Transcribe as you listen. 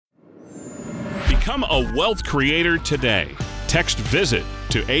Become a wealth creator today. Text VISIT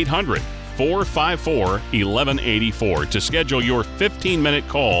to 800-454-1184 to schedule your 15-minute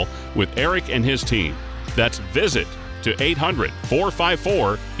call with Eric and his team. That's VISIT to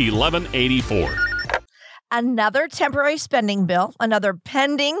 800-454-1184. Another temporary spending bill, another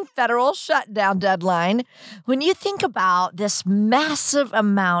pending federal shutdown deadline. When you think about this massive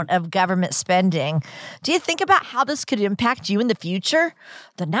amount of government spending, do you think about how this could impact you in the future?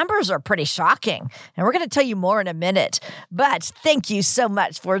 The numbers are pretty shocking, and we're going to tell you more in a minute. But thank you so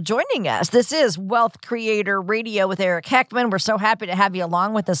much for joining us. This is Wealth Creator Radio with Eric Heckman. We're so happy to have you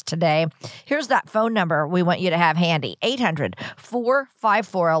along with us today. Here's that phone number we want you to have handy,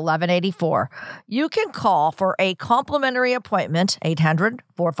 800-454-1184. You can call for a complimentary appointment,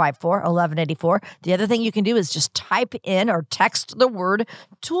 800-454-1184. The other thing you can do is just type in or text the word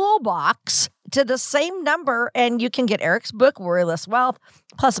toolbox to the same number, and you can get Eric's book, Worryless Wealth,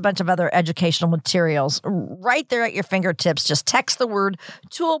 plus a bunch of other educational materials right there at your fingertips. Just text the word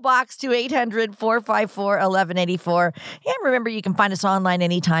toolbox to 800-454-1184. And remember, you can find us online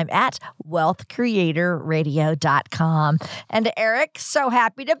anytime at wealthcreatorradio.com. And Eric, so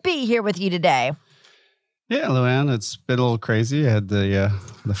happy to be here with you today. Yeah, Luann, it's been a little crazy. I had the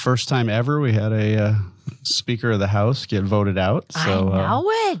first time ever we had a Speaker of the House get voted out. So, I know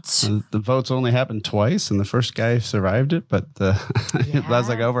it. The votes only happened twice, and the first guy survived it, but that was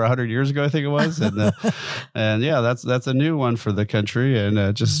like over 100 years ago, I think it was. And yeah, that's a new one for the country,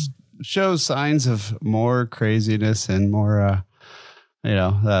 and just shows signs of more craziness and more,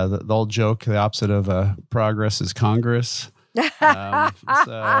 the old joke, the opposite of progress is Congress.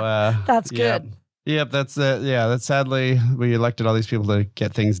 That's good. Yep, that's that's sadly we elected all these people to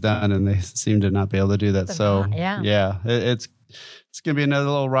get things done, and they seem to not be able to do that. It's going to be another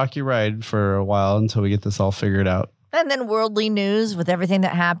little rocky ride for a while until we get this all figured out. And then worldly news with everything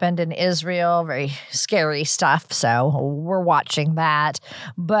that happened in Israel, very scary stuff. So we're watching that.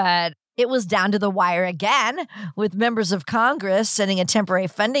 But it was down to the wire again with members of Congress sending a temporary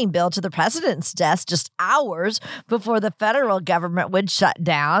funding bill to the president's desk just hours before the federal government would shut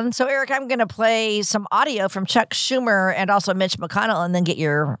down. So, Eric, I'm going to play some audio from Chuck Schumer and also Mitch McConnell and then get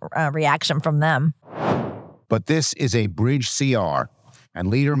your reaction from them. But this is a bridge CR, and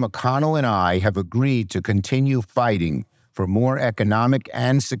Leader McConnell and I have agreed to continue fighting for more economic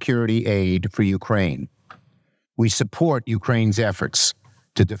and security aid for Ukraine. We support Ukraine's efforts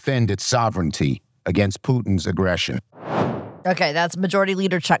to defend its sovereignty against Putin's aggression. Okay, that's Majority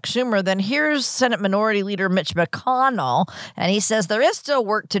Leader Chuck Schumer. Then here's Senate Minority Leader Mitch McConnell, and he says there is still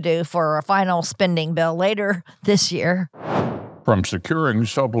work to do for a final spending bill later this year. From securing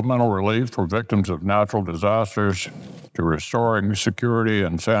supplemental relief for victims of natural disasters to restoring security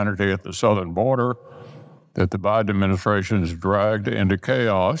and sanity at the southern border that the Biden administration has dragged into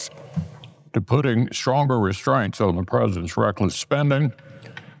chaos, to putting stronger restraints on the president's reckless spending,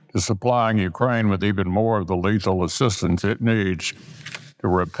 to supplying Ukraine with even more of the lethal assistance it needs to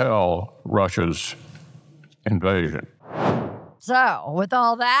repel Russia's invasion. So, with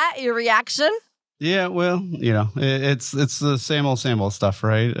all that, your reaction? Yeah, well, it's the same old stuff,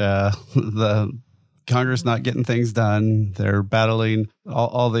 right? The Congress not getting things done. They're battling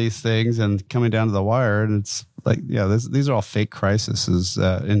all these things and coming down to the wire, and it's like, these are all fake crises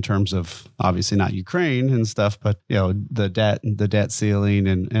in terms of obviously not Ukraine and stuff, but the debt ceiling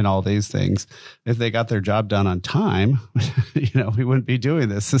and all these things. If they got their job done on time, we wouldn't be doing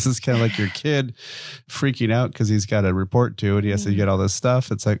this. This is kind of like your kid freaking out because he's got a report due and he has to get all this stuff.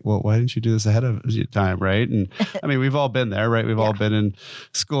 It's like, well, why didn't you do this ahead of time, right? And I mean, we've all been there, right? We've all been in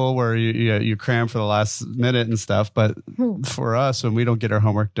school where you cram for the last minute and stuff. But for us, when we don't get our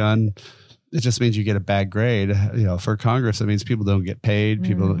homework done, it just means you get a bad grade. For Congress, it means people don't get paid.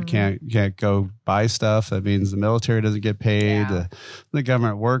 People can't go buy stuff. That means the military doesn't get paid. The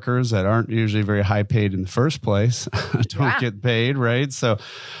government workers that aren't usually very high paid in the first place don't get paid, right? So,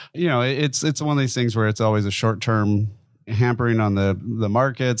 it's one of these things where it's always a short term hampering on the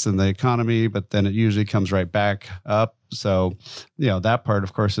markets and the economy, but then it usually comes right back up. So, that part,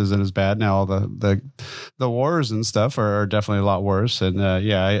 of course, isn't as bad. Now, the wars and stuff are definitely a lot worse. And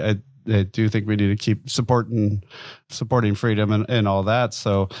I do think we need to keep supporting freedom and all that.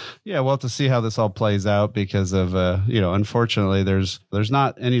 So, we'll have to see how this all plays out because of, unfortunately, there's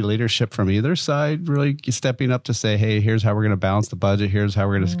not any leadership from either side really stepping up to say, hey, here's how we're going to balance the budget. Here's how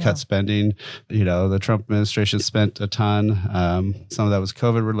we're going to cut spending. The Trump administration spent a ton. Some of that was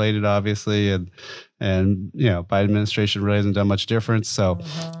COVID related, obviously. And Biden administration really hasn't done much difference. So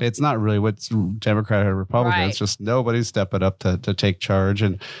it's not really what's Democrat or Republican. Right. It's just nobody's stepping up to take charge.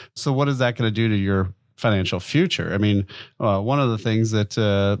 And so what is that going to do to your financial future. I mean, one of the things that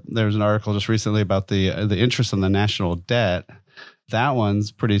there was an article just recently about the interest on the national debt. That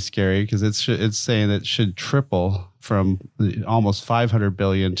one's pretty scary because it's saying that it should triple from almost 500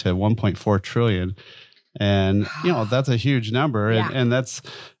 billion to 1.4 trillion. And, that's a huge number. Yeah. And that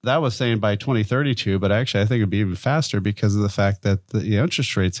was saying by 2032, but actually I think it'd be even faster because of the fact that the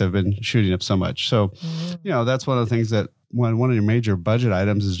interest rates have been shooting up so much. So, that's one of the things that when one of your major budget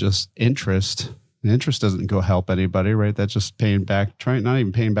items is just interest, the interest doesn't go help anybody, right? That's just paying back, not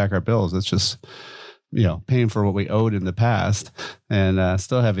even paying back our bills. It's just, paying for what we owed in the past and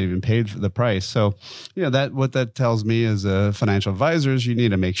still haven't even paid for the price. So, what that tells me as a financial advisor is you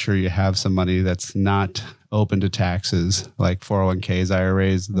need to make sure you have some money that's not open to taxes, like 401ks,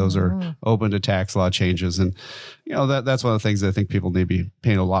 IRAs. Those are open to tax law changes. And, that's one of the things that I think people need to be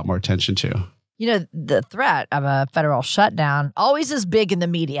paying a lot more attention to. The threat of a federal shutdown always is big in the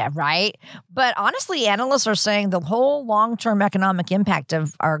media, right? But honestly, analysts are saying the whole long-term economic impact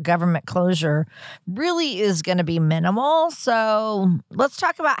of our government closure really is going to be minimal. So let's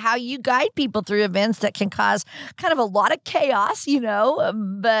talk about how you guide people through events that can cause kind of a lot of chaos,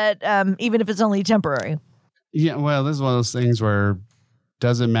 but even if it's only temporary. Yeah, well, this is one of those things where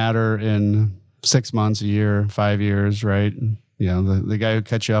doesn't matter in 6 months, a year, 5 years, right? The guy who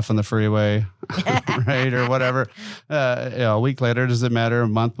cut you off on the freeway, right, or whatever. A week later, does it matter? A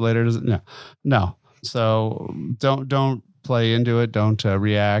month later, does it? No. So don't play into it. Don't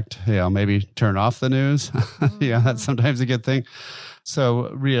react. Maybe turn off the news. That's sometimes a good thing.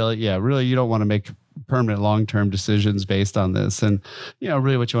 So really, you don't want to make permanent long-term decisions based on this. And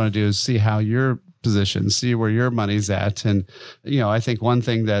really, what you want to do is see how your position, see where your money's at. And I think one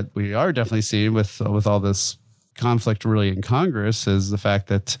thing that we are definitely seeing with all this conflict really in Congress is the fact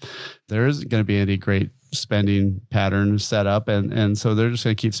that there isn't going to be any great spending pattern set up. And so they're just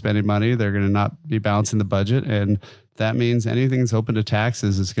going to keep spending money. They're going to not be balancing the budget. And that means anything that's open to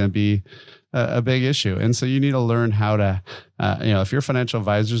taxes is going to be a big issue. And so you need to learn how to, if your financial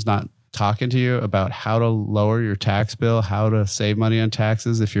advisor is not talking to you about how to lower your tax bill, how to save money on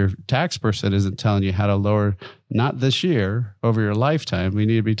taxes, if your tax person isn't telling you how to lower, not this year, over your lifetime, we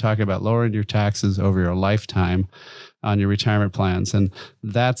need to be talking about lowering your taxes over your lifetime on your retirement plans. And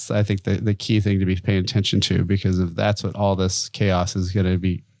that's, I think, the key thing to be paying attention to, because if that's what all this chaos is going to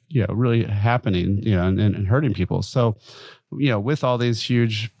be, really happening, and hurting people. So, with all these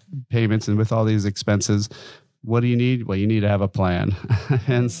huge payments and with all these expenses, what do you need? Well, you need to have a plan.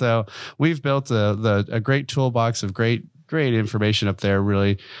 And so we've built a great toolbox of great information up there.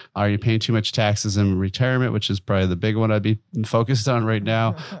 Really, are you paying too much taxes in retirement, which is probably the big one I'd be focused on right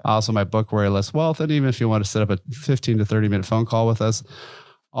now. Also, my book, Worry Less Wealth. And even if you want to set up a 15 to 30-minute phone call with us,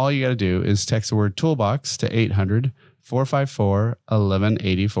 all you got to do is text the word toolbox to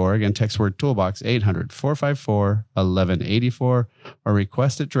 800-454-1184. Again, text word toolbox, 800-454-1184, or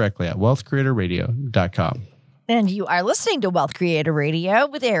request it directly at wealthcreatorradio.com. And you are listening to Wealth Creator Radio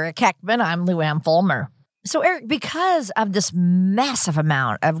with Eric Heckman. I'm Lou Ann Fulmer. So, Eric, because of this massive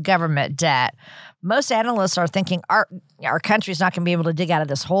amount of government debt, most analysts are thinking our country's not going to be able to dig out of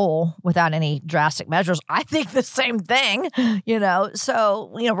this hole without any drastic measures. I think the same thing,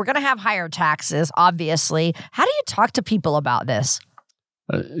 So, we're going to have higher taxes, obviously. How do you talk to people about this?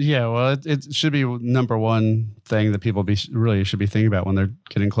 Well, it should be number one thing that people really should be thinking about when they're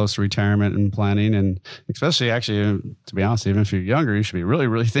getting close to retirement and planning. And especially, actually, to be honest, even if you're younger, you should be really,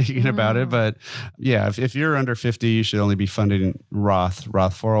 really thinking about it. But if you're under 50, you should only be funding Roth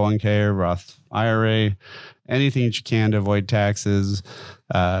 401k or Roth IRA, anything that you can to avoid taxes.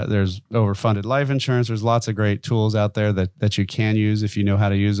 There's overfunded life insurance. There's lots of great tools out there that you can use if you know how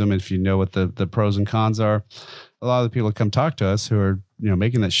to use them, if you know what the pros and cons are. A lot of the people come talk to us who are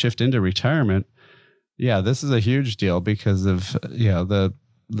making that shift into retirement. This is a huge deal because of the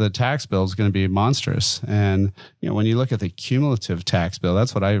tax bill is going to be monstrous. And when you look at the cumulative tax bill,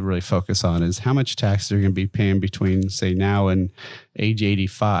 that's what I really focus on, is how much tax they're going to be paying between, say, now and age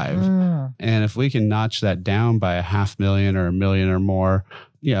 85. And if we can notch that down by $500,000 or $1 million or more,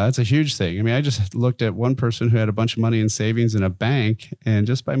 that's a huge thing. I mean, I just looked at one person who had a bunch of money in savings in a bank, and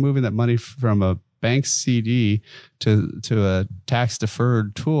just by moving that money from a bank CD to a tax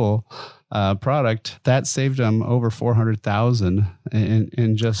deferred tool product, that saved them over $400,000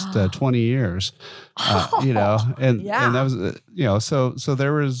 in just 20 years. And that was so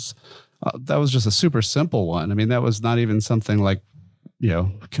there was that was just a super simple one. I mean, that was not even something like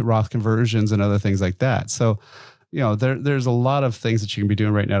Roth conversions and other things like that. So there's a lot of things that you can be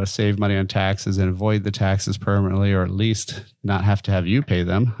doing right now to save money on taxes and avoid the taxes permanently, or at least not have to have you pay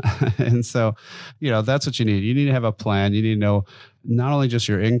them. And so, that's what you need. You need to have a plan. You need to know not only just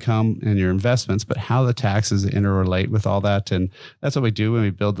your income and your investments, but how the taxes interrelate with all that. And that's what we do when we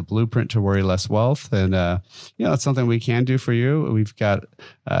build the blueprint to worry less wealth. And, it's something we can do for you. We've got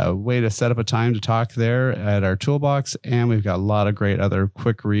a way to set up a time to talk there at our toolbox. And we've got a lot of great other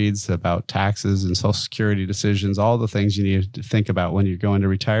quick reads about taxes and Social Security decisions, all the things you need to think about when you're going to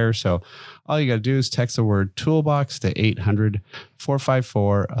retire. So all you got to do is text the word toolbox to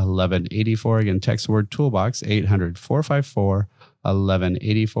 800-454-1184. Again, text the word toolbox,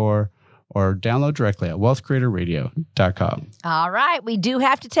 800-454-1184, or download directly at wealthcreatorradio.com. All right. We do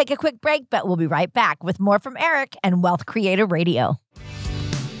have to take a quick break, but we'll be right back with more from Eric and Wealth Creator Radio.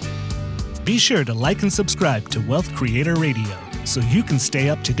 Be sure to like and subscribe to Wealth Creator Radio so you can stay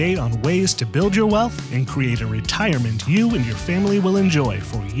up to date on ways to build your wealth and create a retirement you and your family will enjoy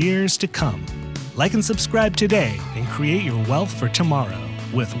for years to come. Like and subscribe today and create your wealth for tomorrow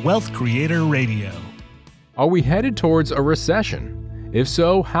with Wealth Creator Radio. Are we headed towards a recession? If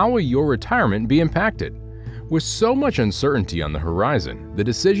so, how will your retirement be impacted? With so much uncertainty on the horizon, the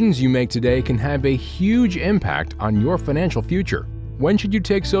decisions you make today can have a huge impact on your financial future. When should you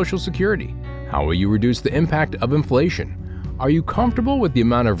take Social Security? How will you reduce the impact of inflation? Are you comfortable with the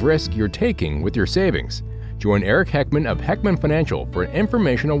amount of risk you're taking with your savings? Join Eric Heckman of Heckman Financial for an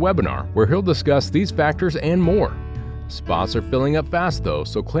informational webinar where he'll discuss these factors and more. Spots are filling up fast though,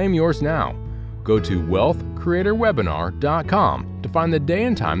 so claim yours now. Go to wealthcreatorwebinar.com to find the day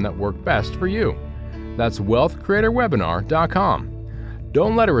and time that work best for you. That's wealthcreatorwebinar.com.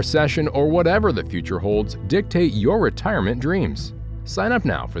 Don't let a recession or whatever the future holds dictate your retirement dreams. Sign up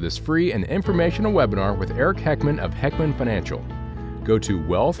now for this free and informational webinar with Eric Heckman of Heckman Financial. Go to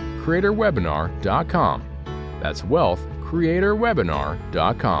wealthcreatorwebinar.com. That's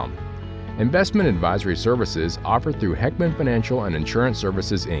wealthcreatorwebinar.com. Investment advisory services offered through Heckman Financial and Insurance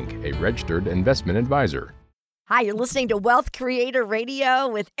Services, Inc., a registered investment advisor. Hi, you're listening to Wealth Creator Radio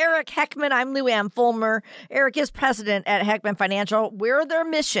with Eric Heckman. I'm Lou Ann Fulmer. Eric is president at Heckman Financial, where their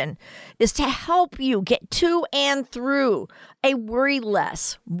mission is to help you get to and through a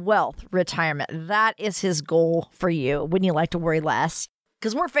worry-less wealth retirement. That is his goal for you. Wouldn't you like to worry less?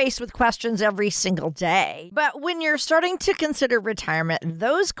 Because we're faced with questions every single day. But when you're starting to consider retirement,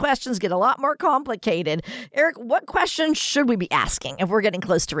 those questions get a lot more complicated. Eric, what questions should we be asking if we're getting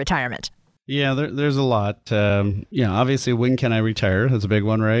close to retirement? Yeah, there's a lot. Obviously, when can I retire? That's a big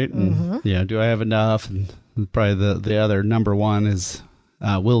one, right? And do I have enough? And probably the other number one is,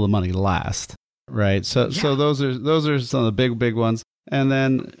 will the money last? Right. So those are some of the big ones. And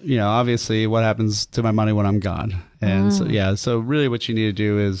then, obviously, what happens to my money when I'm gone? And so really what you need to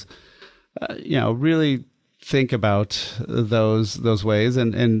do is, really think about those ways.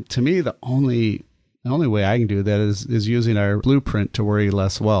 And to me, the only way I can do that is using our blueprint to worry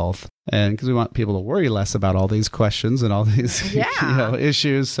less wealth. And because we want people to worry less about all these questions and all these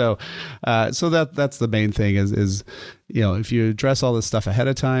issues. So that's the main thing is if you address all this stuff ahead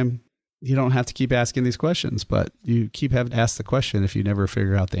of time, you don't have to keep asking these questions, but you keep having to ask the question if you never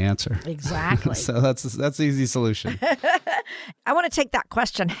figure out the answer. Exactly. So that's the easy solution. I want to take that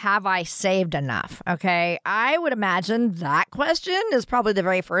question, have I saved enough? Okay. I would imagine that question is probably the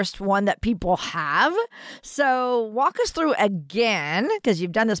very first one that people have. So walk us through again, because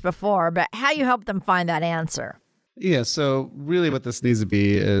you've done this before, but how you help them find that answer. Yeah. So really what this needs to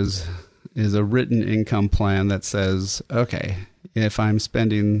be is a written income plan that says, okay, if I'm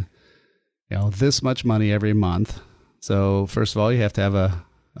spending this much money every month. So first of all, you have to have a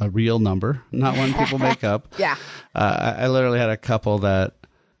real number, not one people make up. Yeah. I literally had a couple that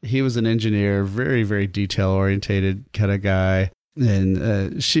he was an engineer, very, very detail orientated kind of guy.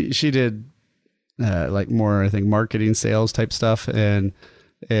 And she did more, I think, marketing sales type stuff. And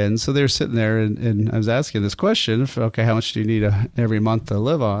so they're sitting there and I was asking this question, okay, how much do you need every month to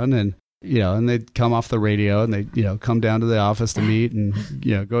live on? And and they'd come off the radio and they, come down to the office to meet and,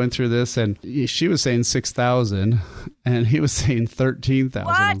 going through this. And she was saying 6,000 and he was saying 13,000.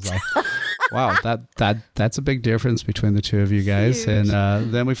 I was like, wow, that's a big difference between the two of you guys. Huge.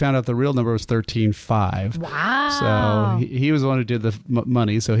 And then we found out the real number was 13,500. Wow. So he was the one who did the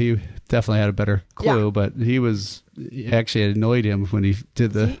money. So he definitely had a better clue, but actually it annoyed him when he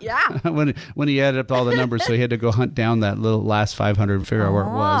did when he added up all the numbers. So he had to go hunt down that little last 500 and figure out where it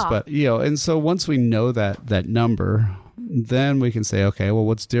was. But, and so once we know that number, then we can say, okay, well,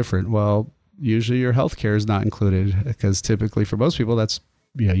 what's different? Well, usually your health care is not included because typically for most people, that's,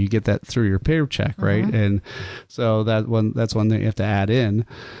 you get that through your paycheck, right? And so that's one that you have to add in.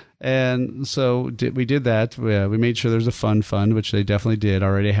 And so we did that. We made sure there's a fund, which they definitely did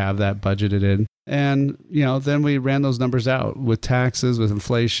already have that budgeted in. And, then we ran those numbers out with taxes, with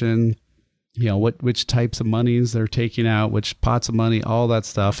inflation, which types of monies they're taking out, which pots of money, all that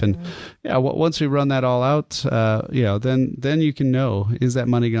stuff. And once we run that all out, then you can know, is that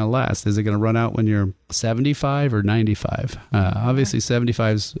money going to last? Is it going to run out when you're 75 or 95? Obviously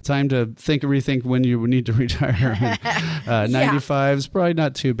 75 is time to rethink when you need to retire. 95 is probably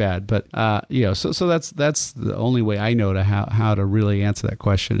not too bad, but so that's the only way I know to how to really answer that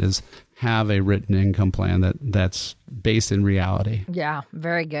question is have a written income plan that's based in reality. Yeah,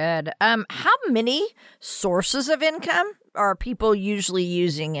 very good. How many sources of income are people usually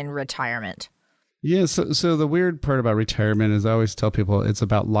using in retirement? Yeah, so the weird part about retirement is I always tell people it's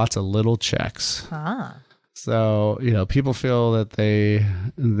about lots of little checks. So, people feel that they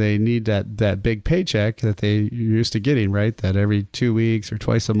need that big paycheck that they used to getting, right? That every 2 weeks or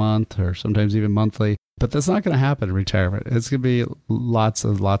twice a month or sometimes even monthly. But that's not going to happen in retirement. It's going to be lots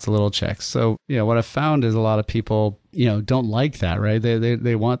of little checks. So, what I've found is a lot of people, don't like that, right?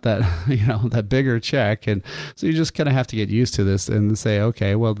 They want that, that bigger check. And so you just kind of have to get used to this and say,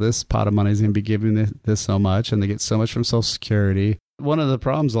 okay, well, this pot of money is going to be giving this so much, and they get so much from Social Security. One of the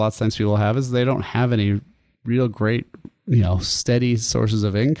problems a lot of times people have is they don't have any real great, steady sources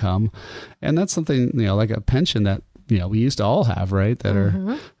of income. And that's something, like a pension that, we used to all have, right? That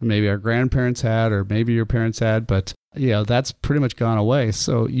are maybe our grandparents had, or maybe your parents had, but that's pretty much gone away.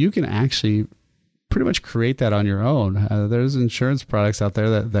 So you can actually pretty much create that on your own. There's insurance products out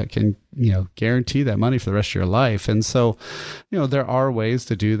there that can, guarantee that money for the rest of your life. And so, there are ways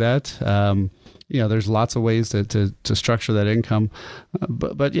to do that. There's lots of ways to structure that income.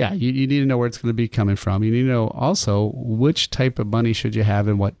 But you need to know where it's going to be coming from. You need to know also which type of money should you have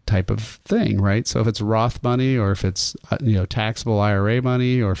and what type of thing, right? So if it's Roth money, or if it's, taxable IRA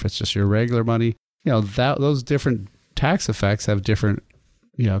money, or if it's just your regular money, those different tax effects have different,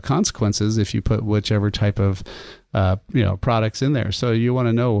 consequences if you put whichever type of, products in there. So you want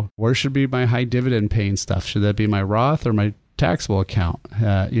to know, where should be my high dividend paying stuff? Should that be my Roth or my taxable account?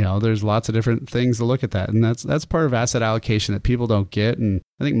 There's lots of different things to look at that. And that's part of asset allocation that people don't get. And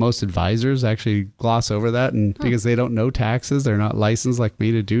I think most advisors actually gloss over that. And because they don't know taxes, they're not licensed like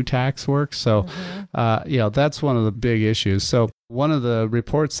me to do tax work. So, that's one of the big issues. So one of the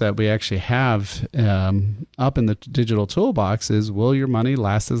reports that we actually have up in the digital toolbox is, will your money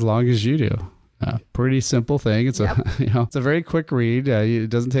last as long as you do? Pretty simple thing. It's it's a very quick read.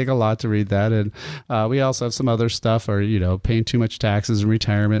 It doesn't take a lot to read that. And we also have some other stuff, or, paying too much taxes in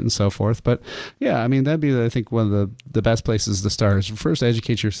retirement and so forth. But that'd be, I think, one of the best places to start is first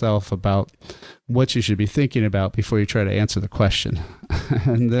educate yourself about what you should be thinking about before you try to answer the question.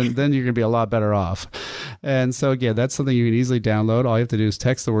 And then you're going to be a lot better off. And so again, that's something you can easily download. All you have to do is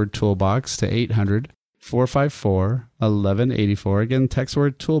text the word toolbox to 800-454-1184. Again, text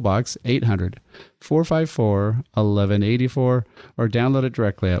word toolbox 800-454-1184, or download it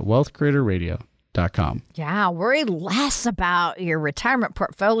directly at wealthcreatorradio.com. Yeah, worry less about your retirement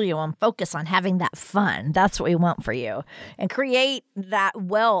portfolio and focus on having that fun. That's what we want for you. And create that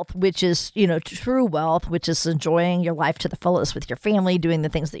wealth, which is, true wealth, which is enjoying your life to the fullest with your family, doing the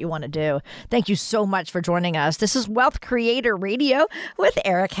things that you want to do. Thank you so much for joining us. This is Wealth Creator Radio with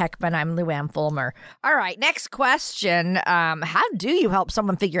Eric Heckman. I'm Luann Fulmer. All right, next question. How do you help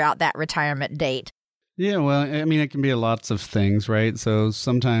someone figure out that retirement date? Yeah, well, it can be lots of things, right? So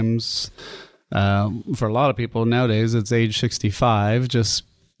sometimes... for a lot of people nowadays, it's age 65, just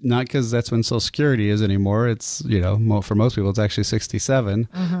not because that's when Social Security is anymore. It's, for most people, it's actually 67,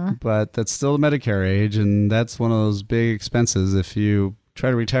 but that's still the Medicare age. And that's one of those big expenses. If you try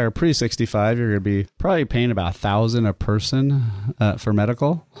to retire pre-65, you're going to be probably paying about $1,000 a person for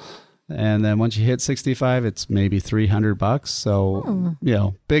medical. And then once you hit 65, it's maybe $300. So,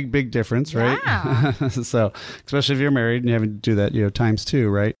 big difference, right? Yeah. So, especially if you're married and you have to do that, times two,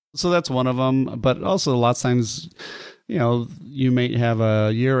 right? So that's one of them. But also lots of times, you might have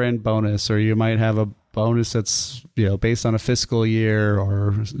a year-end bonus, or you might have a bonus that's, based on a fiscal year,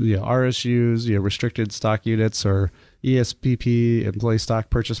 or, RSUs, restricted stock units, or ESPP, employee stock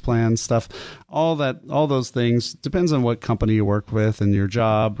purchase plan stuff, all those things depends on what company you work with and your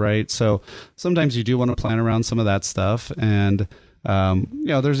job, right? So sometimes you do want to plan around some of that stuff. And,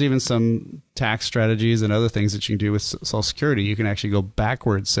 there's even some tax strategies and other things that you can do with Social Security. You can actually go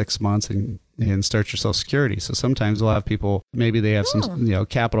backwards 6 months and start your Social Security. So sometimes we'll have people, maybe they have some,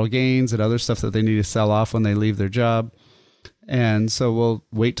 capital gains and other stuff that they need to sell off when they leave their job. And so we'll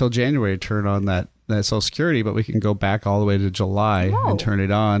wait till January to turn on that Social Security, but we can go back all the way to July and turn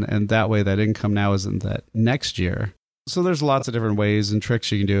it on. And that way that income now isn't that next year. So there's lots of different ways and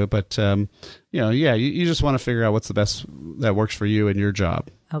tricks you can do it. But, you just want to figure out what's the best that works for you and your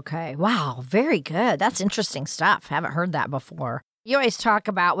job. Okay. Wow. Very good. That's interesting stuff. Haven't heard that before. You always talk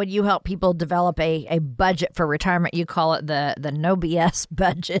about when you help people develop a budget for retirement, you call it the no BS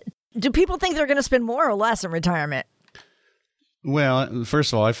budget. Do people think they're going to spend more or less in retirement? Well,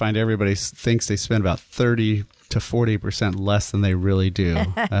 first of all, I find everybody thinks they spend about 30 to 40% less than they really do.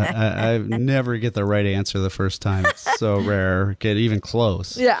 I never get the right answer the first time. It's so rare, get even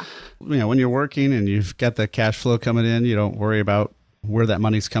close. Yeah. When you're working and you've got the cash flow coming in, you don't worry about where that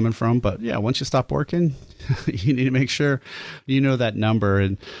money's coming from. But yeah, once you stop working, you need to make sure you know that number.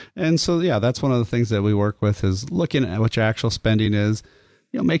 And so, yeah, that's one of the things that we work with is looking at what your actual spending is,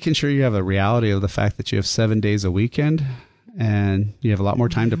 making sure you have a reality of the fact that you have 7 days a weekend and you have a lot more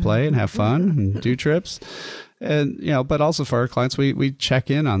time to play and have fun and do trips. And, but also for our clients, we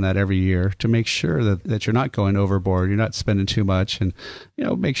check in on that every year to make sure that you're not going overboard, you're not spending too much, and,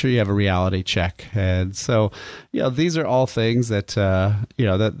 make sure you have a reality check. And so, these are all things that,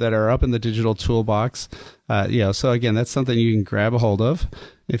 that are up in the digital toolbox. So again, that's something you can grab a hold of.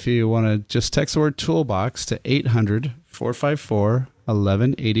 If you want to just text the word toolbox to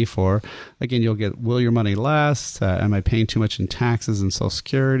 800-454-1184. Again, you'll get, will your money last? Am I paying too much in taxes and Social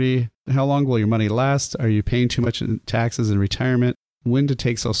Security? How long will your money last? Are you paying too much in taxes in retirement? When to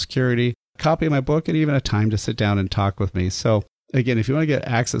take Social Security? Copy of my book, and even a time to sit down and talk with me. So again, if you want to get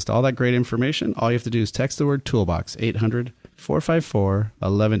access to all that great information, all you have to do is text the word toolbox,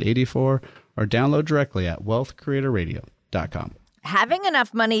 800-454-1184, or download directly at wealthcreatorradio.com. Having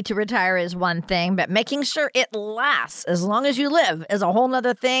enough money to retire is one thing, but making sure it lasts as long as you live is a whole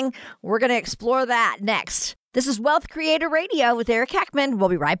nother thing. We're going to explore that next. This is Wealth Creator Radio with Eric Heckman. We'll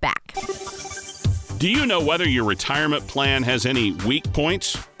be right back. Do you know whether your retirement plan has any weak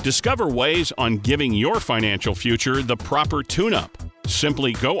points? Discover ways on giving your financial future the proper tune-up.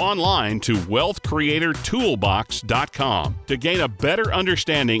 Simply go online to wealthcreatortoolbox.com to gain a better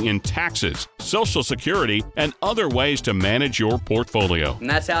understanding in taxes, Social Security, and other ways to manage your portfolio. And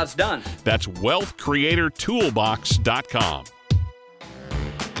that's how it's done. That's wealthcreatortoolbox.com.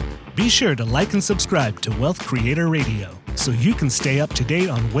 Be sure to like and subscribe to Wealth Creator Radio so you can stay up to date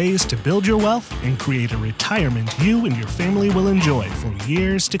on ways to build your wealth and create a retirement you and your family will enjoy for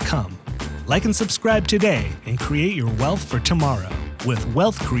years to come. Like and subscribe today and create your wealth for tomorrow with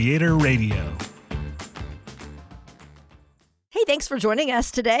Wealth Creator Radio. Hey, thanks for joining us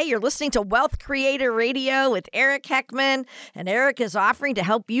today. You're listening to Wealth Creator Radio with Eric Heckman, and Eric is offering to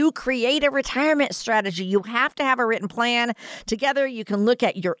help you create a retirement strategy. You have to have a written plan. Together, you can look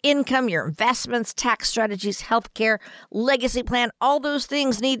at your income, your investments, tax strategies, healthcare, legacy plan. All those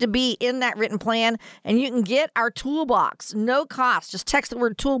things need to be in that written plan, and you can get our toolbox. No cost. Just text the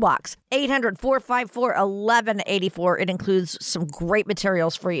word toolbox, 800-454-1184. It includes some great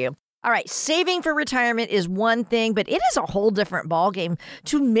materials for you. All right, saving for retirement is one thing, but it is a whole different ballgame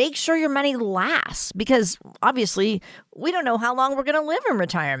to make sure your money lasts because obviously we don't know how long we're going to live in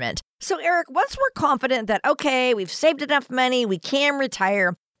retirement. So, Eric, once we're confident that, okay, we've saved enough money, we can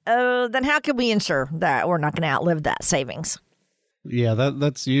retire, then how can we ensure that we're not going to outlive that savings? Yeah,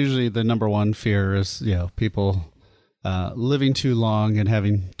 that's usually the number one fear is, people living too long and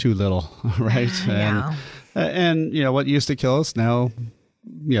having too little, right? Yeah. And what used to kill us now,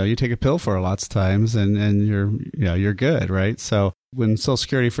 you take a pill for it lots of times and you're good, right? So when Social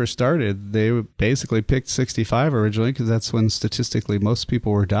Security first started, they basically picked 65 originally because that's when statistically most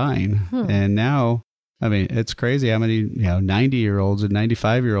people were dying. And now, I mean, it's crazy how many 90-year-olds and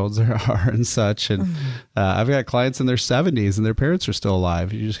 95-year-olds there are and such. And I've got clients in their 70s and their parents are still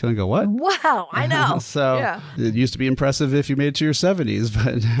alive. You're just going to go, what? Wow, I know. So yeah. It used to be impressive if you made it to your 70s,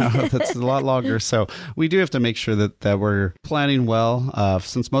 but now that's a lot longer. So we do have to make sure that we're planning well.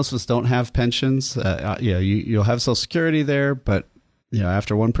 Since most of us don't have pensions, you'll have Social Security there, but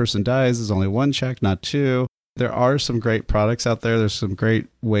after one person dies, there's only one check, not two. There are some great products out there. There's some great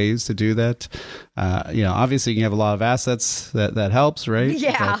ways to do that. Obviously you can have a lot of assets that helps, right?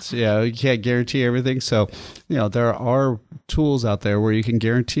 Yeah. But, you can't guarantee everything. So, there are tools out there where you can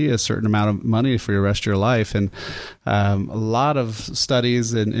guarantee a certain amount of money for the rest of your life. And a lot of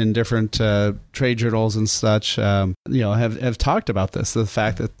studies in different trade journals and such, have talked about this, the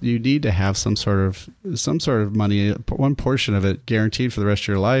fact that you need to have some sort of money, one portion of it guaranteed for the rest of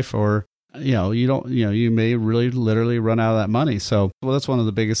your life, or you may really literally run out of that money. So, that's one of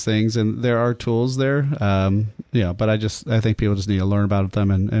the biggest things. And there are tools there. But I think people just need to learn about them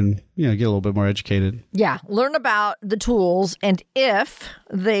and get a little bit more educated. Yeah. Learn about the tools and if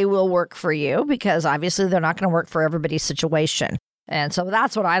they will work for you, because obviously they're not going to work for everybody's situation. And so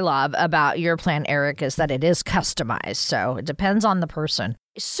that's what I love about your plan, Eric, is that it is customized. So it depends on the person.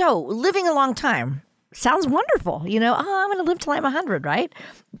 So living a long time, sounds wonderful. I'm going to live till I'm 100, right?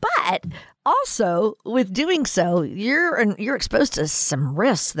 But also with doing so, you're exposed to some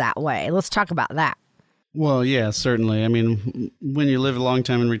risks that way. Let's talk about that. Well, yeah, certainly. I mean, when you live a long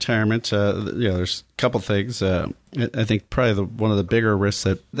time in retirement, there's a couple things. I think probably one of the bigger risks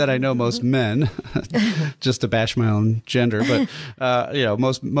that I know most men, just to bash my own gender, but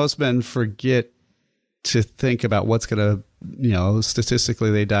most men forget to think about what's going to, statistically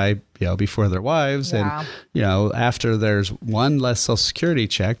they die, before their wives. Yeah. And, after there's one less Social Security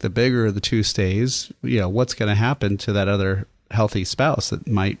check, the bigger of the two stays, what's going to happen to that other healthy spouse that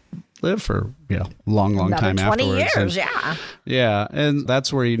might live for, long time 20 afterwards. years, yeah. Yeah. And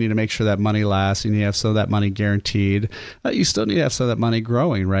that's where you need to make sure that money lasts. You need to have some of that money guaranteed. You still need to have some of that money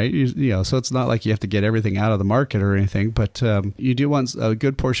growing, right? So it's not like you have to get everything out of the market or anything, but you do want a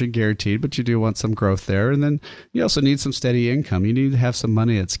good portion guaranteed, but you do want some growth there. And then you also need some steady income. You need to have some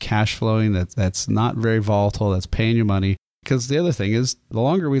money that's cash flowing, that's not very volatile, that's paying you money. Because the other thing is, the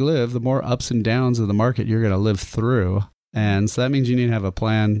longer we live, the more ups and downs of the market you're going to live through. And so that means you need to have a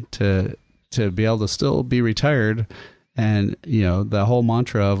plan to be able to still be retired. And, the whole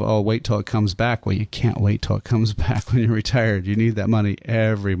mantra of, wait till it comes back. Well, you can't wait till it comes back when you're retired. You need that money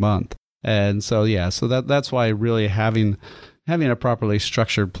every month. And so, that's why really having a properly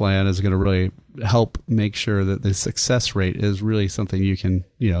structured plan is going to really help make sure that the success rate is really something you can,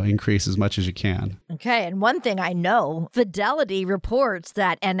 increase as much as you can. Okay. And one thing I know, Fidelity reports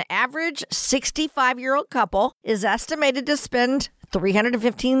that an average 65-year-old couple is estimated to spend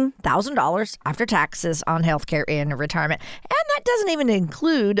 $315,000 after taxes on healthcare in retirement. And that doesn't even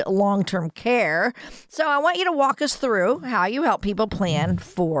include long-term care. So I want you to walk us through how you help people plan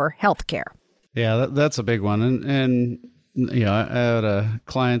for healthcare. Yeah, that's a big one. And I had a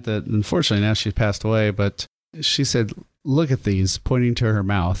client that unfortunately now she's passed away, but she said, look at these, pointing to her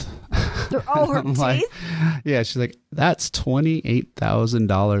mouth. Her teeth? Yeah, she's like, that's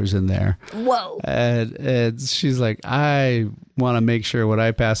 $28,000 in there. Whoa. And she's like, I want to make sure when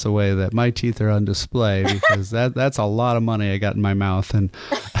I pass away that my teeth are on display because that's a lot of money I got in my mouth. And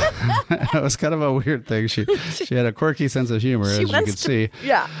it was kind of a weird thing. She had a quirky sense of humor, as you could see.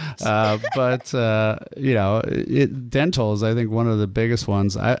 Yeah. Dental is, I think, one of the biggest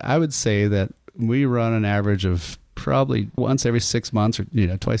ones. I would say that we run an average of probably once every 6 months or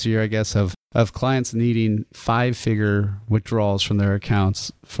twice a year, I guess, of clients needing 5-figure withdrawals from their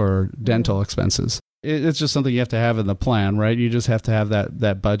accounts for dental expenses. It's just something you have to have in the plan, right? You just have to have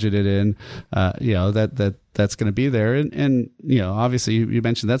that budgeted in, that's going to be there. And obviously you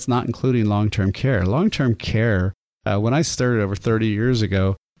mentioned that's not including long-term care. Long-term care, when I started over 30 years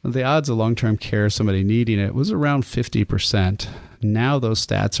ago, the odds of long-term care, somebody needing it, was around 50%. Now those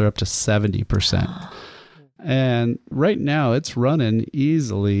stats are up to 70%. And right now it's running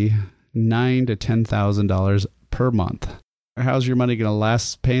easily $9,000 to $10,000 per month. How's your money going to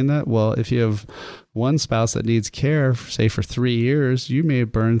last paying that? Well, if you have one spouse that needs care, say for 3 years, you may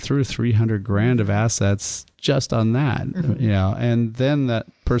have burned through $300,000 of assets just on that, and then that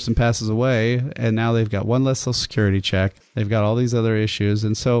person passes away and now they've got one less Social Security check. They've got all these other issues.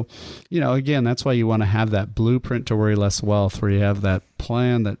 And so, again, that's why you want to have that blueprint to worry less wealth, where you have that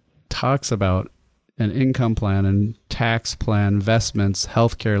plan that talks about an income plan and tax plan, investments,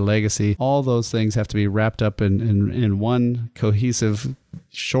 healthcare, legacy. All those things have to be wrapped up in one cohesive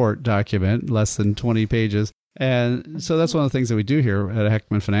short document, less than 20 pages. And so that's one of the things that we do here at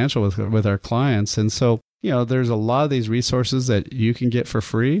Heckman Financial with our clients. And so, there's a lot of these resources that you can get for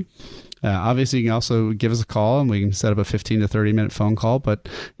free. Obviously, you can also give us a call and we can set up a 15 to 30 minute phone call. But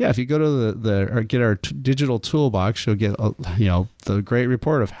yeah, if you go to or get our digital toolbox, you'll get, the great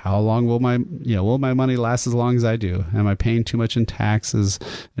report of how long will my money last as long as I do? Am I paying too much in taxes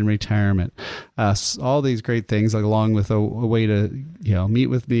in retirement? All these great things, along with a way to, meet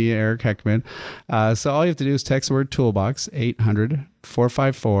with me, Eric Heckman. So all you have to do is text the word toolbox,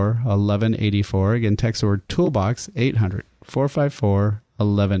 800-454-1184. Again, text the word toolbox,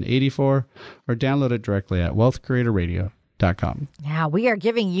 800-454-1184, or download it directly at wealthcreatorradio.com. Now, we are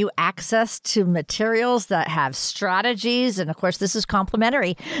giving you access to materials that have strategies. And of course, this is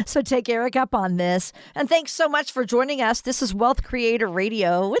complimentary. So take Eric up on this. And thanks so much for joining us. This is Wealth Creator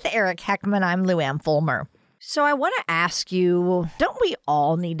Radio with Eric Heckman. I'm Lou Ann Fulmer. So I want to ask you, don't we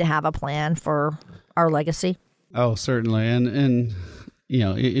all need to have a plan for our legacy? Oh, certainly. And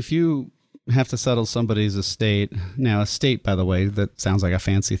if you have to settle somebody's estate. Now, estate, by the way, that sounds like a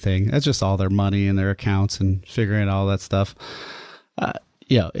fancy thing. That's just all their money and their accounts and figuring all that stuff.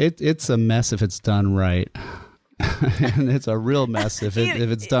 It's a mess if it's done right. and it's a real mess if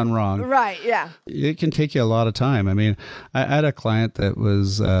it's done wrong. Right, yeah. It can take you a lot of time. I mean, I had a client that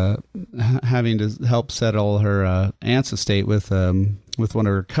was having to help settle her aunt's estate with one of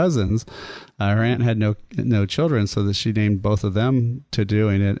her cousins. Her aunt had no children, so that she named both of them to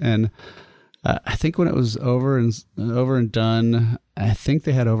doing it. And I think when it was over and done, I think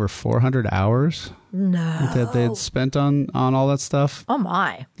they had over 400 hours that they had spent on all that stuff. Oh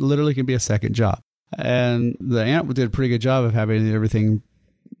my! Literally can be a second job. And the aunt did a pretty good job of having everything,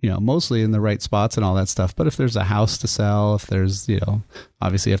 mostly in the right spots and all that stuff. But if there's a house to sell, if there's,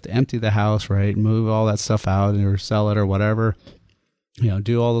 obviously you have to empty the house, right? Move all that stuff out or sell it or whatever.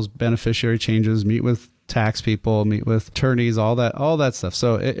 Do all those beneficiary changes, meet with tax people, meet with attorneys, all that stuff.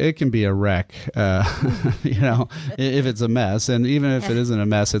 So it can be a wreck, if it's a mess. And even if it isn't a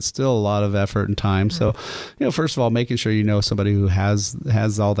mess, it's still a lot of effort and time. So, first of all, making sure somebody who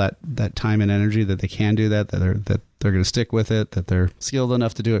has all that time and energy that they can do that they're going to stick with it, that they're skilled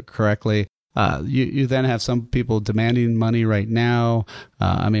enough to do it correctly. You then have some people demanding money right now.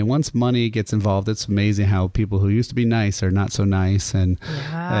 Once money gets involved, it's amazing how people who used to be nice are not so nice, and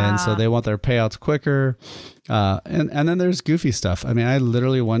so they want their payouts quicker. And then there's goofy stuff. I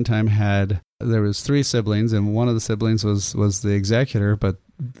literally one time there was 3 siblings, and one of the siblings was the executor, but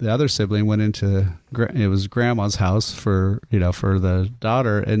the other sibling went into it was grandma's house for the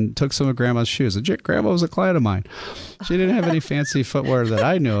daughter and took some of grandma's shoes. And grandma was a client of mine. She didn't have any fancy footwear that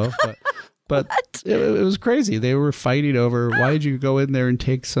I knew of, but it was crazy. They were fighting over, why did you go in there and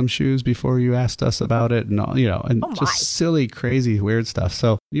take some shoes before you asked us about it? And just silly, crazy, weird stuff.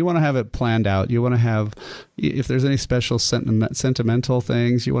 So you want to have it planned out. You want to have, if there's any special sentimental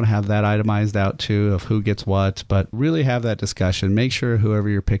things, you want to have that itemized out too, of who gets what, but really have that discussion. Make sure whoever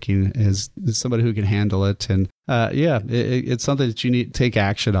you're picking is somebody who can handle it. And it's something that you need to take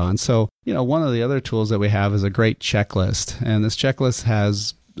action on. So, one of the other tools that we have is a great checklist. And this checklist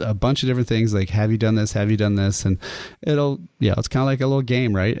has a bunch of different things like, have you done this? Have you done this? And it's kind of like a little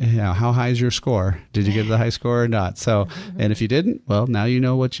game, right? How high is your score? Did you get the high score or not? So, and if you didn't, well, now you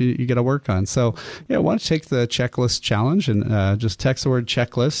know what you got to work on. So, why don't you take the checklist challenge and just text the word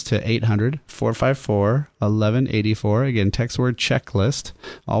checklist to 800-454-1184. Again, text the word checklist,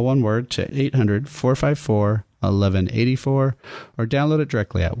 all one word, to 800-454-1184, or download it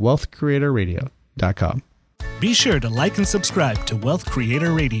directly at wealthcreatorradio.com. Be sure to like and subscribe to Wealth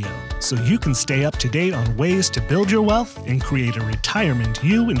Creator Radio so you can stay up to date on ways to build your wealth and create a retirement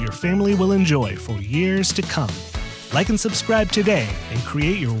you and your family will enjoy for years to come. Like and subscribe today and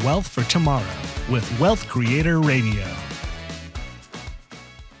create your wealth for tomorrow with Wealth Creator Radio.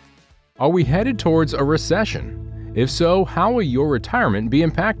 Are we headed towards a recession? If so, how will your retirement be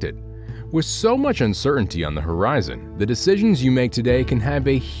impacted? With so much uncertainty on the horizon, the decisions you make today can have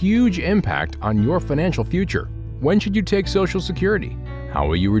a huge impact on your financial future. When should you take Social Security? How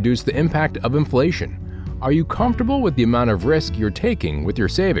will you reduce the impact of inflation? Are you comfortable with the amount of risk you're taking with your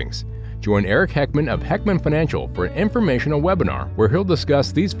savings? Join Eric Heckman of Heckman Financial for an informational webinar where he'll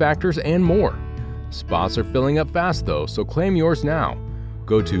discuss these factors and more. Spots are filling up fast though, so claim yours now.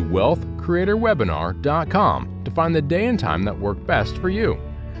 Go to wealthcreatorwebinar.com to find the day and time that work best for you.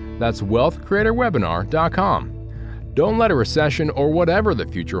 That's wealthcreatorwebinar.com. Don't let a recession or whatever the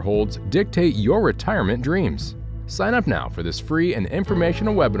future holds dictate your retirement dreams. Sign up now for this free and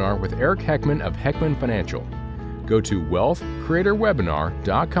informational webinar with Eric Heckman of Heckman Financial. Go to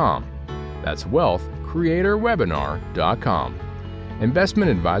wealthcreatorwebinar.com. That's wealthcreatorwebinar.com.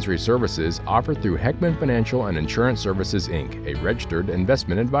 Investment advisory services offered through Heckman Financial and Insurance Services, Inc., a registered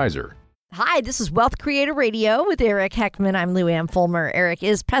investment advisor. Hi, this is Wealth Creator Radio with Eric Heckman. I'm Lou Ann Fulmer. Eric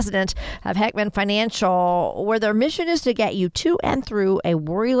is president of Heckman Financial, where their mission is to get you to and through a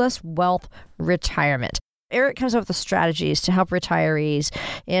worryless wealth retirement. Eric comes up with strategies to help retirees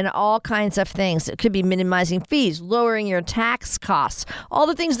in all kinds of things. It could be minimizing fees, lowering your tax costs, all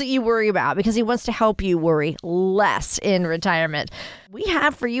the things that you worry about, because he wants to help you worry less in retirement. We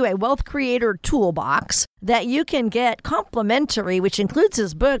have for you a Wealth Creator Toolbox that you can get complimentary, which includes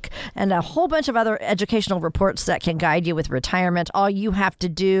his book and a whole bunch of other educational reports that can guide you with retirement. All you have to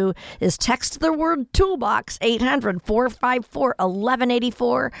do is text the word Toolbox,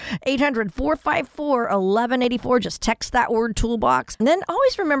 800-454-1184, 800-454-1184. Just text that word Toolbox. And then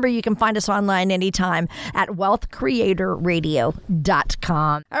always remember you can find us online anytime at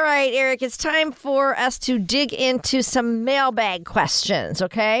wealthcreatorradio.com. All right, Eric, it's time for us to dig into some mailbag questions,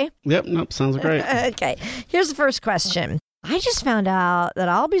 okay? Yep, sounds great. Okay. Here's the first question. I just found out that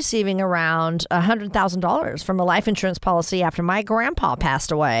I'll be receiving around $100,000 from a life insurance policy after my grandpa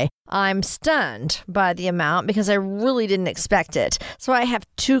passed away. I'm stunned by the amount because I really didn't expect it. So I have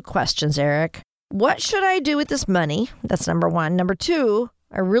two questions, Eric. what should I do with this money? That's number one. Number two,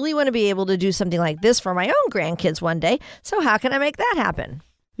 I really want to be able to do something like this for my own grandkids one day. So how can I make that happen?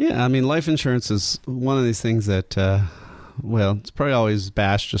 Yeah, I mean, life insurance is one of these things that, it's probably always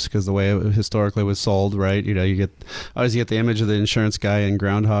bashed just because the way it historically was sold, right? You know, you always get the image of the insurance guy in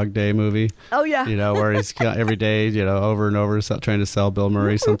Groundhog Day movie. Oh, yeah. You know, where he's every day, over and over trying to sell Bill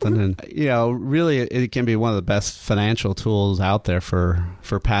Murray something. And, really it can be one of the best financial tools out there for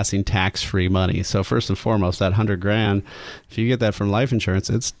passing tax-free money. So first and foremost, that $100,000, if you get that from life insurance,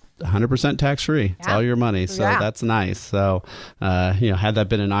 it's 100% tax-free. It's all your money. So that's nice. So, had that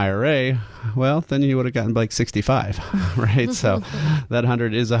been an IRA, well, then you would have gotten like 65, right? So that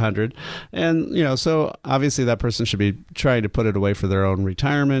 100 is 100. And, so obviously that person should be trying to put it away for their own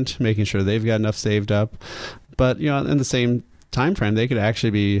retirement, making sure they've got enough saved up. But, in the same time frame, they could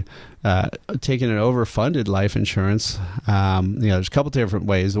actually be taking an overfunded life insurance. There's a couple different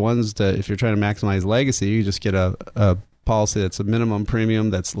ways. One's if you're trying to maximize legacy, you just get a policy that's a minimum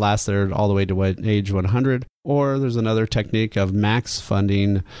premium that's lasts there all the way to age 100. Or there's another technique of max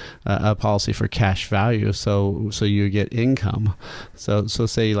funding a policy for cash value, so you get income. So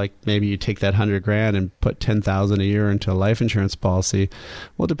say like maybe you take that $100,000 and put $10,000 a year into a life insurance policy.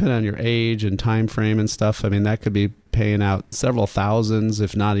 Well, depending on your age and time frame and stuff, I mean that could be paying out several thousands,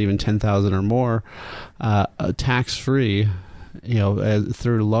 if not even 10,000 or more, tax free.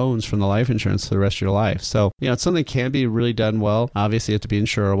 Through loans from the life insurance for the rest of your life. So, it's something that can be really done well. Obviously, you have to be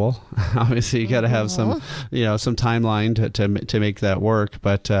insurable. Obviously, you got to have some timeline to make that work.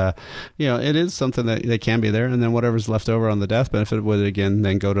 But, it is something that can be there. And then whatever's left over on the death benefit would, again,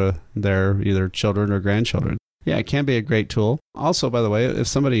 then go to their either children or grandchildren. Yeah, it can be a great tool. Also, by the way, if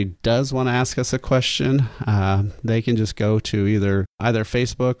somebody does want to ask us a question, they can just go to either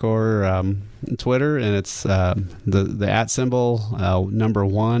Facebook or Twitter, and it's the @ symbol number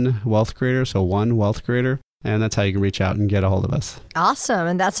 1 Wealth Creator, so 1 Wealth Creator. And that's how you can reach out and get a hold of us. Awesome.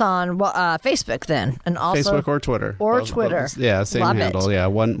 And that's on Facebook then. And also Facebook or Twitter. Twitter. Yeah, same Love handle. It. Yeah,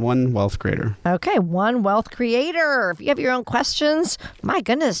 one Wealth Creator. Okay, 1 Wealth Creator. If you have your own questions, my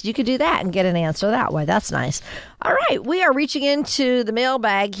goodness, you could do that and get an answer that way. That's nice. All right, we are reaching into the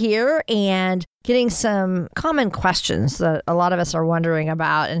mailbag here and getting some common questions that a lot of us are wondering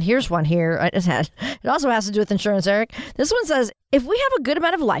about. And here's one here. It also has to do with insurance, Eric. This one says, if we have a good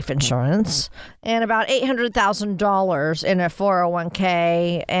amount of life insurance and about $800,000 in a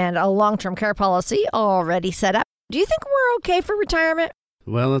 401k and a long-term care policy already set up, do you think we're okay for retirement?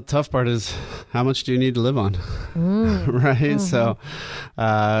 Well, the tough part is how much do you need to live on, right? Mm-hmm. So,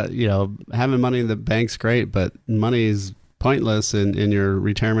 having money in the bank's great, but money is pointless in your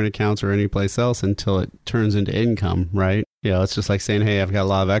retirement accounts or any place else until it turns into income, right? It's just like saying, hey, I've got a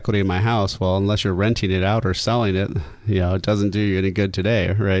lot of equity in my house. Well, unless you're renting it out or selling it, it doesn't do you any good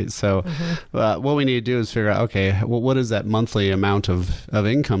today, right? So what we need to do is figure out, okay, well, what is that monthly amount of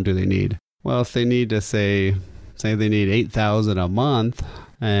income do they need? Well, if they need to say they need $8,000 a month,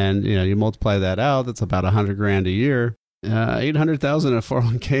 and you multiply that out, that's about $100,000 a year. $800,000 in a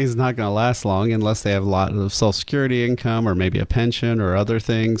 401k is not going to last long unless they have a lot of Social Security income or maybe a pension or other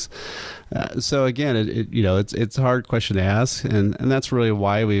things. So again, it's a hard question to ask, and that's really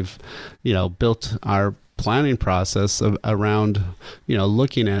why we've built our planning process around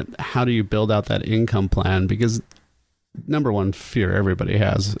looking at how do you build out that income plan, because number one fear everybody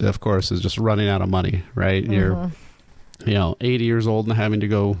has, of course, is just running out of money, right? You're 80 years old and having to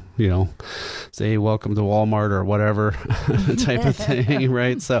go, say welcome to Walmart or whatever type of thing,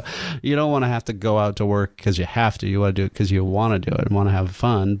 right? So you don't want to have to go out to work because you have to. You want to do it because you want to do it and want to have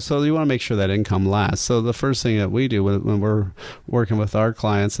fun. So you want to make sure that income lasts. So the first thing that we do when we're working with our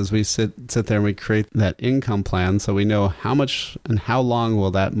clients is we sit there and we create that income plan so we know how much and how long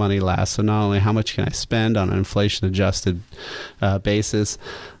will that money last. So not only how much can I spend on an inflation adjusted basis,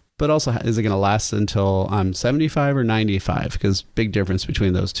 but also is it going to last until I'm 75 or 95? Because big difference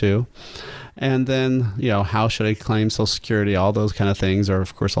between those two. And then, how should I claim Social Security? All those kind of things are,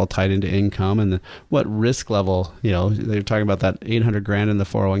 of course, all tied into income. And what risk level, they're talking about that $800,000 in the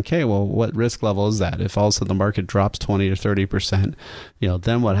 401k. Well, what risk level is that? If all of a sudden the market drops 20 or 30%,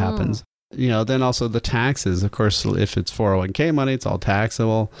 then what happens? Then also the taxes, of course, if it's 401k money, it's all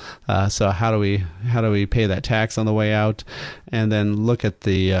taxable. So how do we pay that tax on the way out? And then look at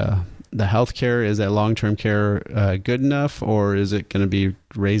the health care. Is that long-term care good enough, or is it going to be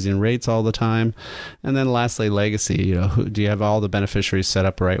raising rates all the time? And then lastly, legacy. Do you have all the beneficiaries set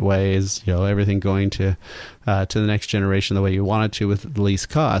up the right way? Is everything going to the next generation the way you want it to with the least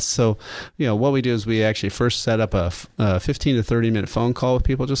cost? So what we do is we actually first set up a 15 to 30 minute phone call with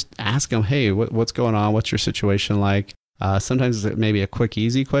people. Just ask them, hey, what's going on? What's your situation like? Sometimes it may be a quick,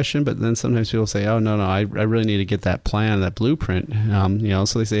 easy question, but then sometimes people say, oh, no, I really need to get that plan, that blueprint.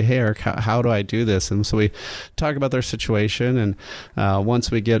 So they say, hey, Eric, how do I do this? And so we talk about their situation. And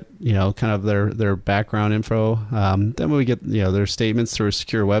once we get, kind of their background info, then we get, their statements through a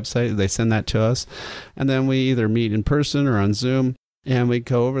secure website. They send that to us. And then we either meet in person or on Zoom. And we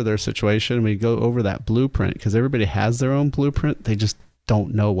go over their situation. We go over that blueprint because everybody has their own blueprint. They just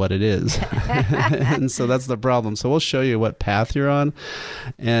don't know what it is. And so that's the problem. So we'll show you what path you're on,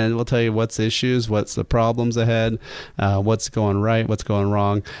 and we'll tell you what's issues, what's the problems ahead, what's going right, what's going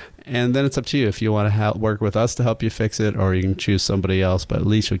wrong. And then it's up to you if you want to work with us to help you fix it, or you can choose somebody else, but at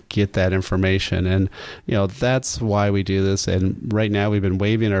least you get that information. And, that's why we do this. And right now we've been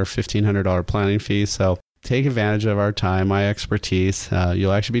waiving our $1,500 planning fee. So take advantage of our time, my expertise.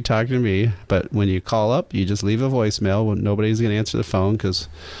 You'll actually be talking to me, but when you call up, you just leave a voicemail. Nobody's going to answer the phone because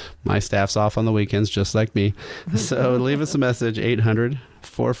my staff's off on the weekends, just like me. So leave us a message,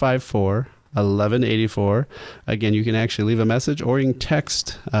 800-454-1184. Again, you can actually leave a message, or you can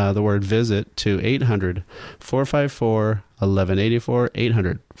text the word visit to 800-454-1184,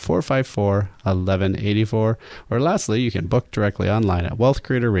 800-454-1184. Or lastly, you can book directly online at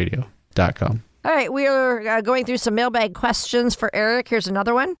wealthcreatorradio.com. All right, we are going through some mailbag questions for Eric. Here's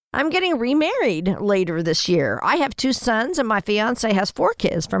another one. I'm getting remarried later this year. I have 2 sons, and my fiance has 4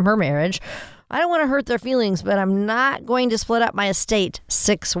 kids from her marriage. I don't want to hurt their feelings, but I'm not going to split up my estate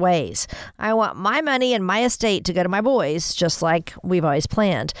 6 ways. I want my money and my estate to go to my boys, just like we've always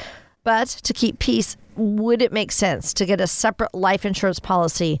planned. But to keep peace, would it make sense to get a separate life insurance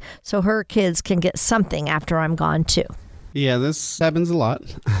policy so her kids can get something after I'm gone too? Yeah, this happens a lot.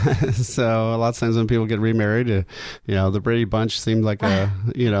 So a lot of times when people get remarried, the Brady Bunch seemed like a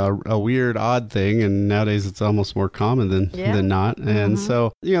weird, odd thing, and nowadays it's almost more common than not. And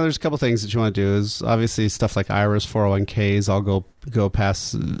so, there's a couple things that you want to do. Is obviously stuff like IRAs, 401ks, all go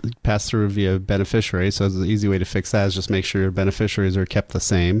pass through via beneficiary. So the easy way to fix that is just make sure your beneficiaries are kept the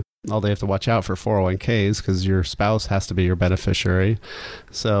same. All they have to watch out for 401ks because your spouse has to be your beneficiary.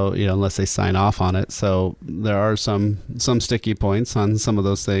 So, unless they sign off on it. So there are some sticky points on some of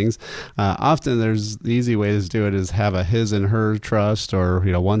those things. Often there's the easy way to do it is have a his and her trust, or,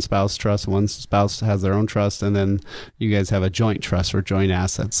 one spouse trust, one spouse has their own trust, and then you guys have a joint trust for joint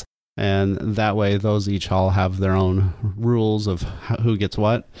assets. And that way, those each all have their own rules of who gets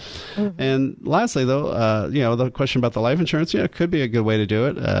what. Mm-hmm. And lastly, though, the question about the life insurance, it could be a good way to do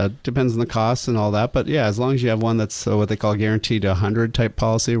it. Depends on the costs and all that. But yeah, as long as you have one that's what they call guaranteed to 100 type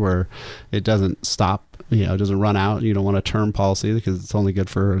policy, where it doesn't stop, it doesn't run out. You don't want a term policy because it's only good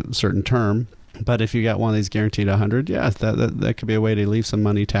for a certain term. But if you got one of these guaranteed 100, yeah, that could be a way to leave some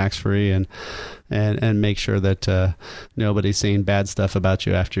money tax-free and make sure that nobody's saying bad stuff about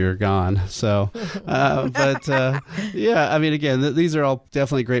you after you're gone. So, yeah, I mean, again, these are all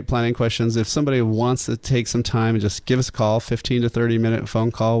definitely great planning questions. If somebody wants to take some time and just give us a call, 15 to 30-minute phone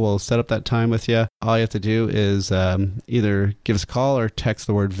call, we'll set up that time with you. All you have to do is either give us a call or text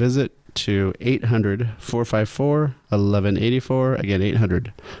the word visit to 800-454-1184. Again,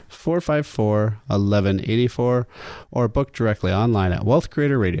 800-454-1184, or book directly online at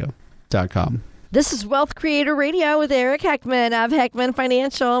wealthcreatorradio.com. This is Wealth Creator Radio with Eric Heckman of Heckman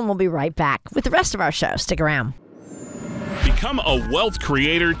Financial, and we'll be right back with the rest of our show. Stick around. Become a wealth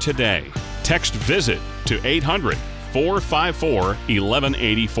creator today. Text VISIT to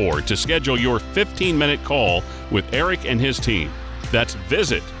 800-454-1184 to schedule your 15-minute call with Eric and his team. That's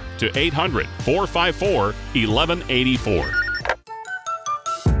VISIT to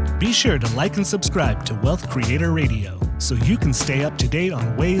 800-454-1184. Be sure to like and subscribe to Wealth Creator Radio so you can stay up to date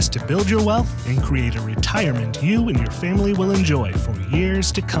on ways to build your wealth and create a retirement you and your family will enjoy for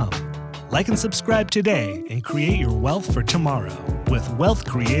years to come. Like and subscribe today and create your wealth for tomorrow with Wealth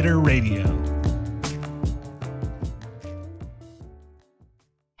Creator Radio.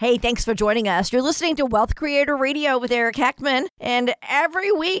 Hey, thanks for joining us. You're listening to Wealth Creator Radio with Eric Heckman. And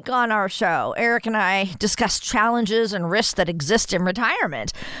every week on our show, Eric and I discuss challenges and risks that exist in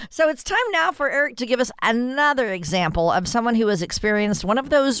retirement. So it's time now for Eric to give us another example of someone who has experienced one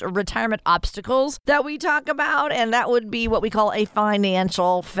of those retirement obstacles that we talk about, and that would be what we call a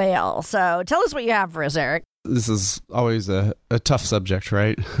financial fail. So tell us what you have for us, Eric. This is always a tough subject,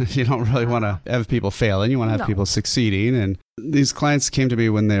 right? You don't really want to have people failing. You want to have people succeeding. And these clients came to me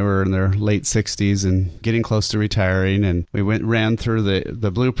when they were in their late 60s and getting close to retiring. And we ran through the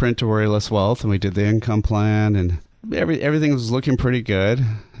blueprint to Worryless Wealth, and we did the income plan, and everything was looking pretty good.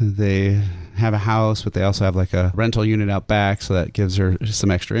 They have a house, but they also have like a rental unit out back, so that gives her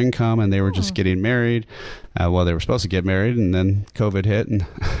some extra income. And they were just getting married. Well, they were supposed to get married, and then COVID hit, and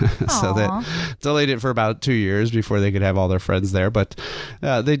so that delayed it for about 2 years before they could have all their friends there. But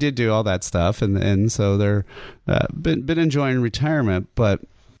they did do all that stuff, and so they're been enjoying retirement. But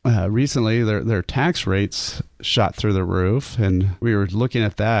recently, their tax rates shot through the roof, and we were looking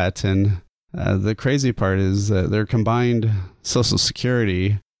at that. And the crazy part is their combined Social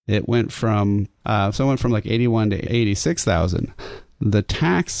Security, it went from like 81 to 86,000. The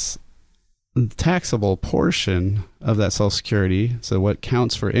taxable portion of that Social Security, so what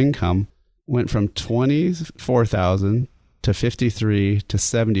counts for income, went from 24,000 to 53 to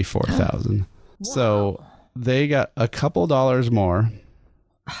 74,000. Wow. So they got a couple dollars more,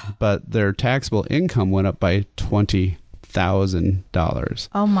 but their taxable income went up by $20,000.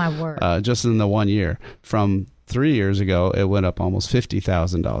 Oh my word! Just in the 1 year. From 3 years ago, it went up almost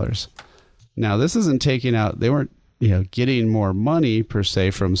 $50,000. Now, this isn't taking out. They weren't getting more money per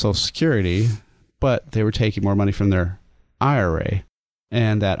se from Social Security, but they were taking more money from their IRA.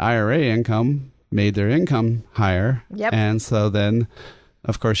 And that IRA income made their income higher. Yep. And so then,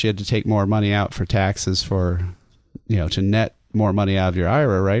 of course, you had to take more money out for taxes to net more money out of your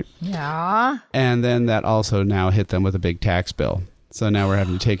IRA, right? Yeah. And then that also now hit them with a big tax bill. So now we're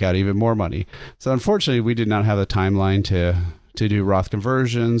having to take out even more money. So unfortunately, we did not have the timeline to do Roth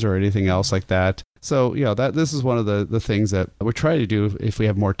conversions or anything else like that. So, this is one of the things that we're trying to do if we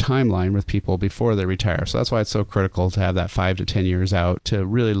have more timeline with people before they retire. So that's why it's so critical to have that 5 to 10 years out to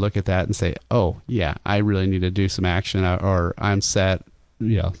really look at that and say, oh, yeah, I really need to do some action, or I'm set.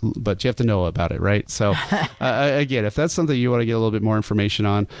 But you have to know about it, right? So again, if that's something you want to get a little bit more information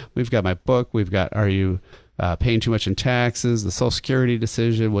on, we've got my book. We've got, are you paying too much in taxes? The Social Security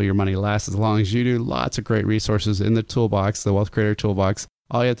decision, will your money last as long as you do? Lots of great resources in the toolbox, the Wealth Creator Toolbox.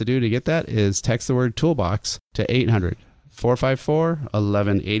 All you have to do to get that is text the word toolbox to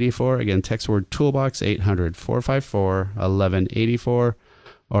 800-454-1184. Again, text the word toolbox, 800-454-1184,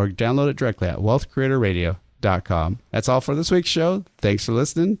 or download it directly at wealthcreatorradio.com. That's all for this week's show. Thanks for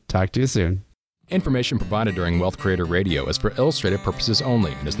listening. Talk to you soon. Information provided during Wealth Creator Radio is for illustrative purposes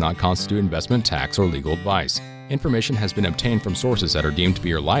only and does not constitute investment, tax, or legal advice. Information has been obtained from sources that are deemed to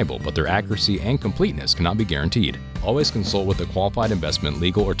be reliable, but their accuracy and completeness cannot be guaranteed. Always consult with a qualified investment,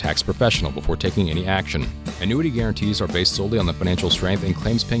 legal, or tax professional before taking any action. Annuity guarantees are based solely on the financial strength and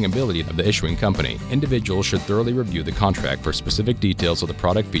claims-paying ability of the issuing company. Individuals should thoroughly review the contract for specific details of the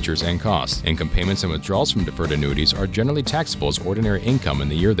product features and costs. Income payments and withdrawals from deferred annuities are generally taxable as ordinary income in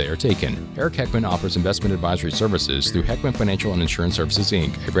the year they are taken. Eric Heckman offers investment advisory services through Heckman Financial and Insurance Services,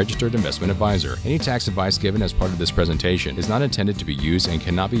 Inc., a registered investment advisor. Any tax advice given as part of this presentation is not intended to be used and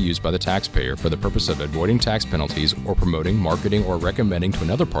cannot be used by the taxpayer for the purpose of avoiding tax penalties or promoting, marketing, or recommending to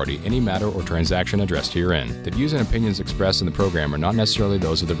another party any matter or transaction addressed herein. The views and opinions expressed in the program are not necessarily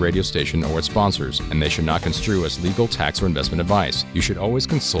those of the radio station or its sponsors, and they should not construe as legal, tax, or investment advice. You should always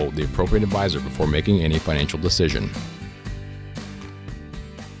consult the appropriate advisor before making any financial decision.